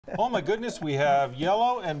Oh my goodness, we have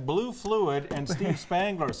yellow and blue fluid and Steve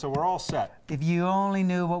Spangler, so we're all set. If you only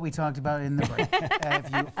knew what we talked about in the break.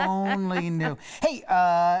 If you only knew. Hey,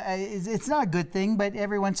 it's not a good thing, but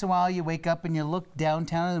every once in a while you wake up and you look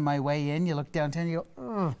downtown on my way in, you look downtown and you go,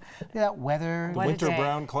 ugh, look at that weather. The winter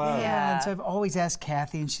brown cloud. Yeah, and so I've always asked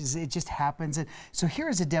Kathy, and she's, it just happens. And so here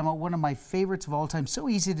is a demo, one of my favorites of all time, so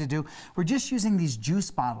easy to do. We're just using these juice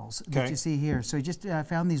bottles that you see here. So I just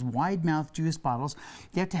found these wide-mouth juice bottles.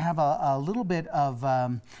 You have to have a little bit of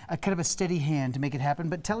a kind of a steady hand to make it happen.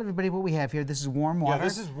 But tell everybody what we have here. This is warm water. Yeah,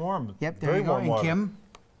 this is warm. Yep, there you go. And Kim,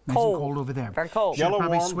 nice cold. and cold over there. Very cold. Yellow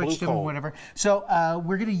probably warm, switched blue them, cold. whatever. So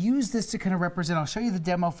we're going to use this to kind of represent. I'll show you the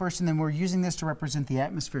demo first, and then we're using this to represent the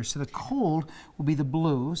atmosphere. So the cold will be the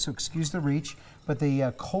blue. So excuse the reach, but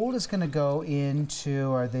the cold is going to go into,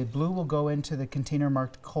 or the blue will go into the container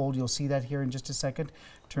marked cold. You'll see that here in just a second.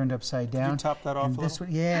 Turned upside down. Did you top that off and a this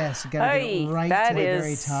little? one, yes, you got to get it right to the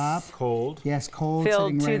very top. Cold. Yes, cold. Filled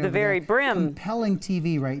sitting to right the over very there. brim. Compelling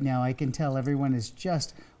TV right now. I can tell everyone is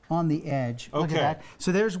just on the edge. Look at that.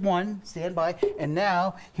 So there's one, stand by, and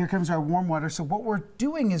now here comes our warm water. So what we're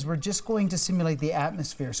doing is we're just going to simulate the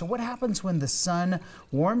atmosphere. So what happens when the sun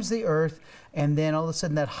warms the earth and then all of a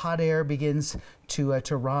sudden that hot air begins to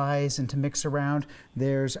rise and to mix around?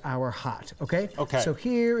 There's our hot, okay? Okay. So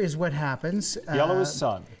here is what happens. Yellow is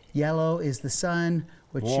sun. Yellow is the sun,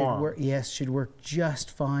 which Warm. should work. Yes, should work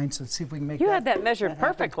just fine. So let's see if we can make You that. had that measured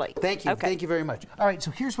perfectly. Thank you. Okay. Thank you very much. All right,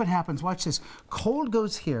 so here's what happens. Watch this. Cold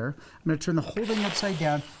goes here. I'm going to turn the whole thing upside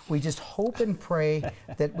down. We just hope and pray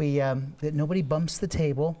that we that nobody bumps the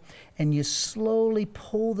table, and you slowly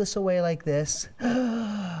pull this away like this. Do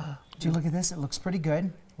you look at this? It looks pretty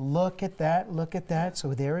good. Look at that, look at that.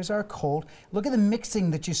 So there is our cold. Look at the mixing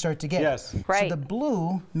that you start to get. Yes. Right. So the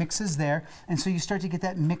blue mixes there, and so you start to get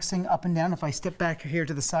that mixing up and down. If I step back here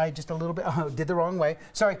to the side just a little bit, oh, did the wrong way.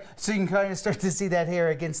 Sorry. So you can kind of start to see that here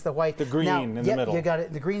against the white. The green in the middle. You got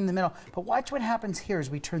it, the green in the middle. But watch what happens here is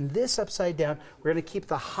we turn this upside down. We're going to keep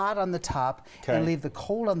the hot on the top and leave the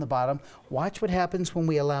cold on the bottom. Watch what happens when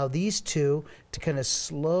we allow these two to kind of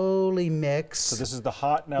slowly mix. So this is the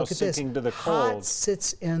hot now sinking to the cold. Hot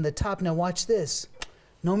sits in the top. Now watch this.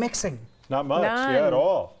 No mixing. Not much, None. yeah, at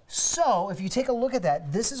all. So if you take a look at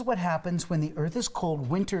that, this is what happens when the earth is cold,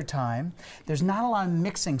 winter time. There's not a lot of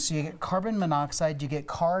mixing, so you get carbon monoxide, you get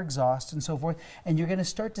car exhaust and so forth, and you're going to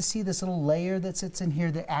start to see this little layer that sits in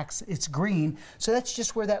here that acts, it's green. So that's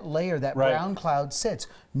just where that layer, that brown cloud sits.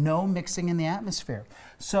 No mixing in the atmosphere.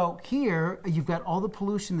 So here you've got all the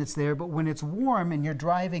pollution that's there, but when it's warm and you're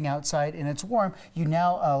driving outside and it's warm, you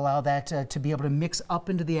now allow that to be able to mix up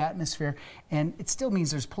into the atmosphere, and it still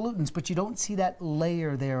means there's pollutants, but you don't see that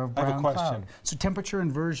layer there of brown I have a question. cloud. So temperature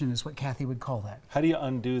inversion is what Kathy would call that. How do you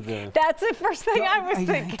undo the... That's the first thing I was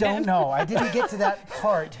thinking. I don't know. I didn't get to that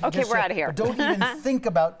part. Okay, we're out of here. But don't even think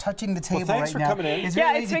about touching the table thanks right for now. coming in. It's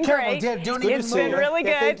Yeah, really it's been careful. great. Don't good even to see move. you. Really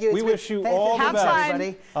Yeah, thank good. you. We wish you all the Have best. fun.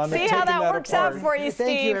 Everybody. On See taking how that works apart. out for you, Steve.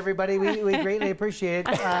 Thank you, everybody. We greatly appreciate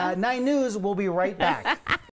it. 9 News, we'll be right back.